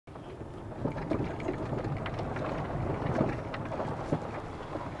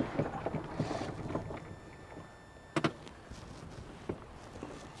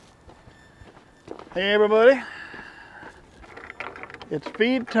Hey everybody, it's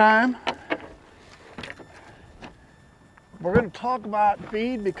feed time. We're going to talk about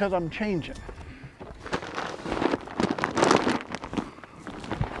feed because I'm changing.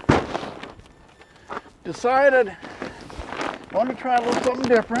 Decided I want to try a little something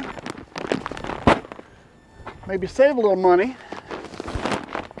different, maybe save a little money,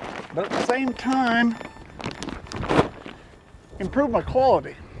 but at the same time improve my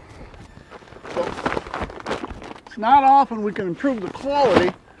quality. So it's not often we can improve the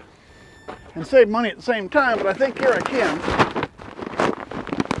quality and save money at the same time, but I think here I can.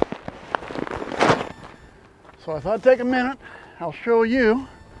 So I thought I'd take a minute, I'll show you.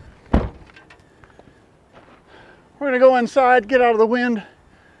 We're going to go inside, get out of the wind, a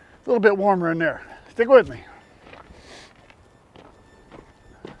little bit warmer in there. Stick with me.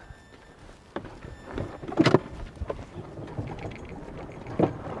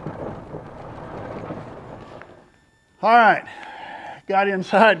 All right, got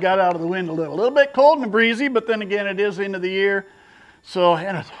inside, got out of the wind a little bit cold and breezy, but then again, it is the end of the year. So,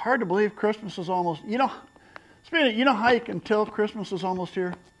 and it's hard to believe Christmas is almost, you know how you can tell Christmas is almost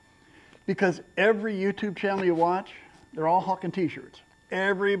here? Because every YouTube channel you watch, they're all hawking t-shirts.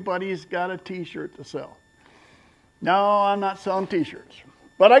 Everybody's got a t-shirt to sell. No, I'm not selling t-shirts,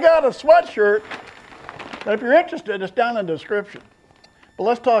 but I got a sweatshirt that if you're interested, it's down in the description. But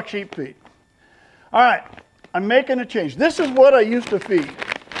let's talk sheep feed. All right. I'm making a change. This is what I used to feed.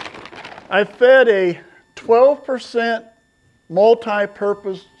 I fed a 12%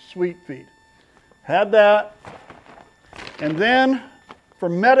 multi-purpose sweet feed. Had that. And then for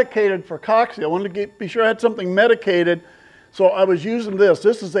medicated for cocci, I wanted to be sure I had something medicated. So I was using this.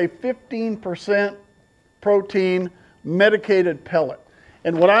 This is a 15% protein medicated pellet.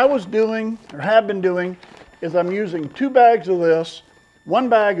 And what I was doing, or have been doing, is I'm using 2 bags of this, 1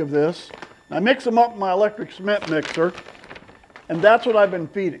 bag of this. I mix them up in my electric cement mixer, and that's what I've been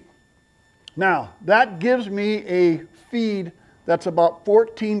feeding. Now, that gives me a feed that's about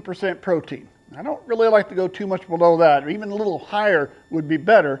 14% protein. I don't really like to go too much below that, or even a little higher would be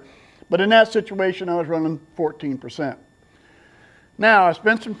better, but in that situation, I was running 14%. Now, I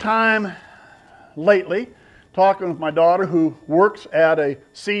spent some time lately talking with my daughter who works at a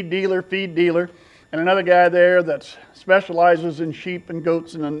seed dealer, feed dealer, and another guy there that specializes in sheep and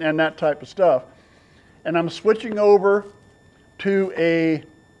goats and that type of stuff. And I'm switching over to a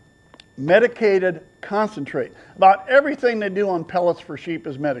medicated concentrate. About everything they do on pellets for sheep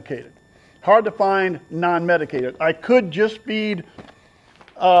is medicated. Hard to find non-medicated. I could just feed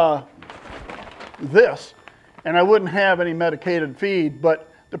this and I wouldn't have any medicated feed,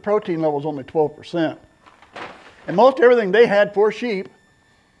 but the protein level is only 12%. And most everything they had for sheep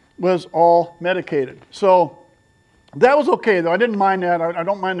was all medicated. So that was okay though. I didn't mind that. I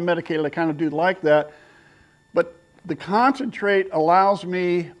don't mind the medicated. I kind of do like that. But the concentrate allows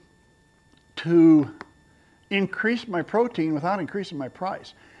me to increase my protein without increasing my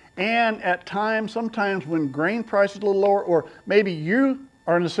price. And at times, sometimes when grain price is a little lower, or maybe you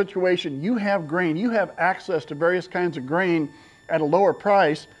are in a situation, you have grain, you have access to various kinds of grain at a lower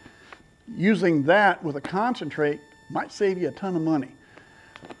price, using that with a concentrate might save you a ton of money.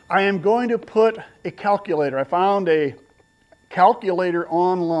 I am going to put a calculator. I found a calculator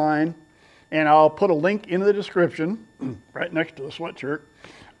online, and I'll put a link in the description, right next to the sweatshirt.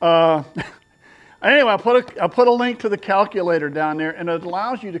 Anyway, I'll put a link to the calculator down there, and it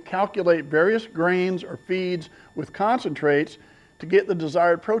allows you to calculate various grains or feeds with concentrates to get the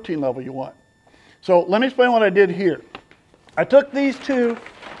desired protein level you want. So let me explain what I did here. I took these two.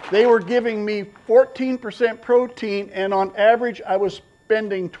 They were giving me 14% protein, and on average, I was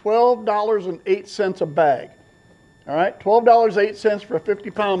spending $12.08 a bag. All right, $12.08 for a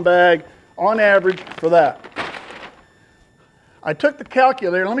 50-pound bag on average for that. I took the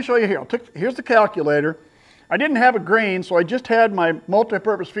calculator. Let me show you here. Here's the calculator. I didn't have a grain, so I just had my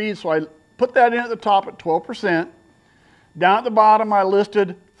multi-purpose feed, so I put that in at the top at 12%. Down at the bottom, I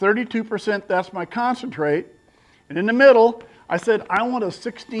listed 32%. That's my concentrate. And in the middle, I said I want a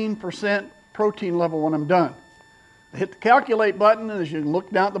 16% protein level when I'm done. I hit the calculate button, and as you look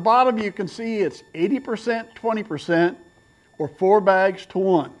down at the bottom, you can see it's 80%, 20%, or 4 bags to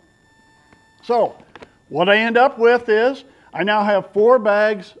 1. So what I end up with is I now have 4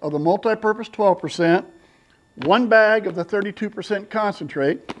 bags of the multi-purpose 12%, 1 bag of the 32%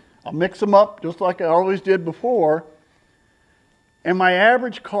 concentrate. I'll mix them up just like I always did before. And my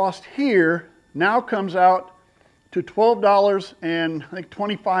average cost here now comes out to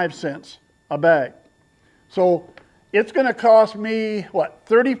 $12.25 a bag. So it's going to cost me, what,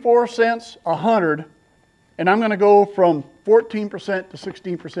 34 cents a hundred, and I'm going to go from 14% to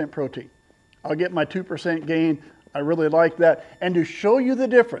 16% protein. I'll get my 2% gain. I really like that. And to show you the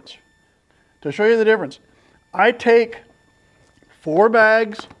difference, I take 4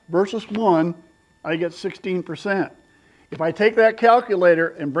 bags versus 1, I get 16%. If I take that calculator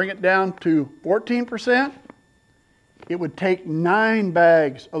and bring it down to 14%, it would take 9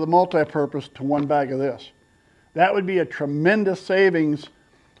 bags of the multi-purpose to 1 bag of this. That would be a tremendous savings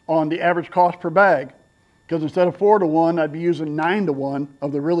on the average cost per bag, because instead of 4 to 1, I'd be using 9 to 1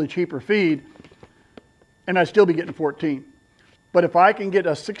 of the really cheaper feed, and I'd still be getting 14. But if I can get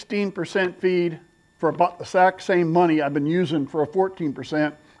a 16% feed for about the exact same money I've been using for a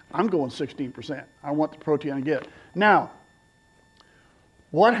 14%, I'm going 16%. I want the protein I get. Now,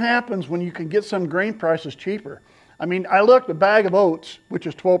 what happens when you can get some grain prices cheaper? I mean, I looked, a bag of oats, which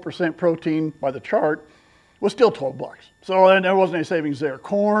is 12% protein by the chart, was still 12 bucks. So there wasn't any savings there.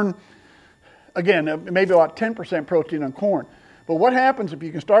 Corn, again, maybe about 10% protein on corn. But what happens if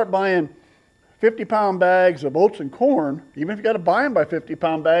you can start buying 50-pound bags of oats and corn, even if you got to buy them by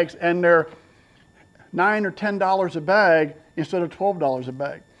 50-pound bags, and they're $9 or $10 a bag instead of $12 a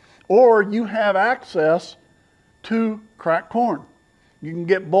bag? Or you have access to cracked corn. You can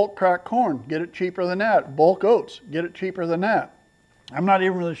get bulk cracked corn, get it cheaper than that. Bulk oats, get it cheaper than that. I'm not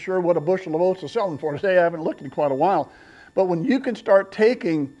even really sure what a bushel of oats is selling for today. I haven't looked in quite a while. But when you can start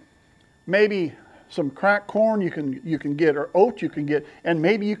taking maybe some cracked corn you can get, or oats you can get, and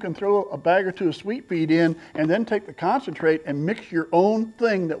maybe you can throw a bag or two of sweet feed in and then take the concentrate and mix your own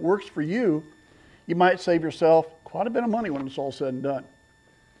thing that works for you, you might save yourself quite a bit of money when it's all said and done.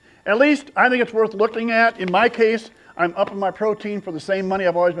 At least I think it's worth looking at. In my case, I'm upping my protein for the same money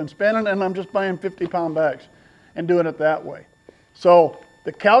I've always been spending, and I'm just buying 50-pound bags and doing it that way. So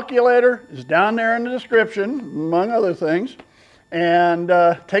the calculator is down there in the description, among other things. And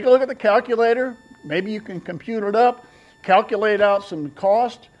take a look at the calculator. Maybe you can compute it up, calculate out some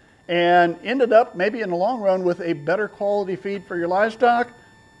cost, and end it up maybe in the long run with a better quality feed for your livestock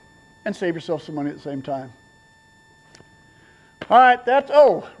and save yourself some money at the same time. All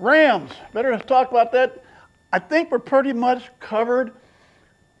right, rams. Better talk about that. I think we're pretty much covered.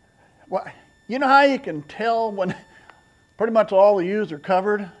 Well, you know how you can tell when pretty much all the ewes are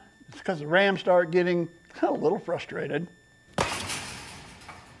covered? It's because the rams start getting a little frustrated.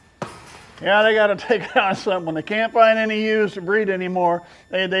 Yeah, they got to take it on something. When they can't find any ewes to breed anymore,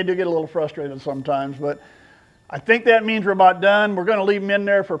 they do get a little frustrated sometimes. But I think that means we're about done. We're going to leave them in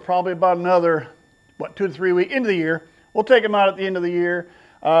there for probably about another, 2 to 3 weeks into the year. We'll take them out at the end of the year.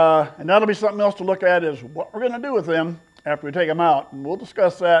 And that'll be something else to look at, is what we're going to do with them after we take them out. And we'll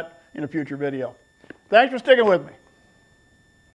discuss that in a future video. Thanks for sticking with me.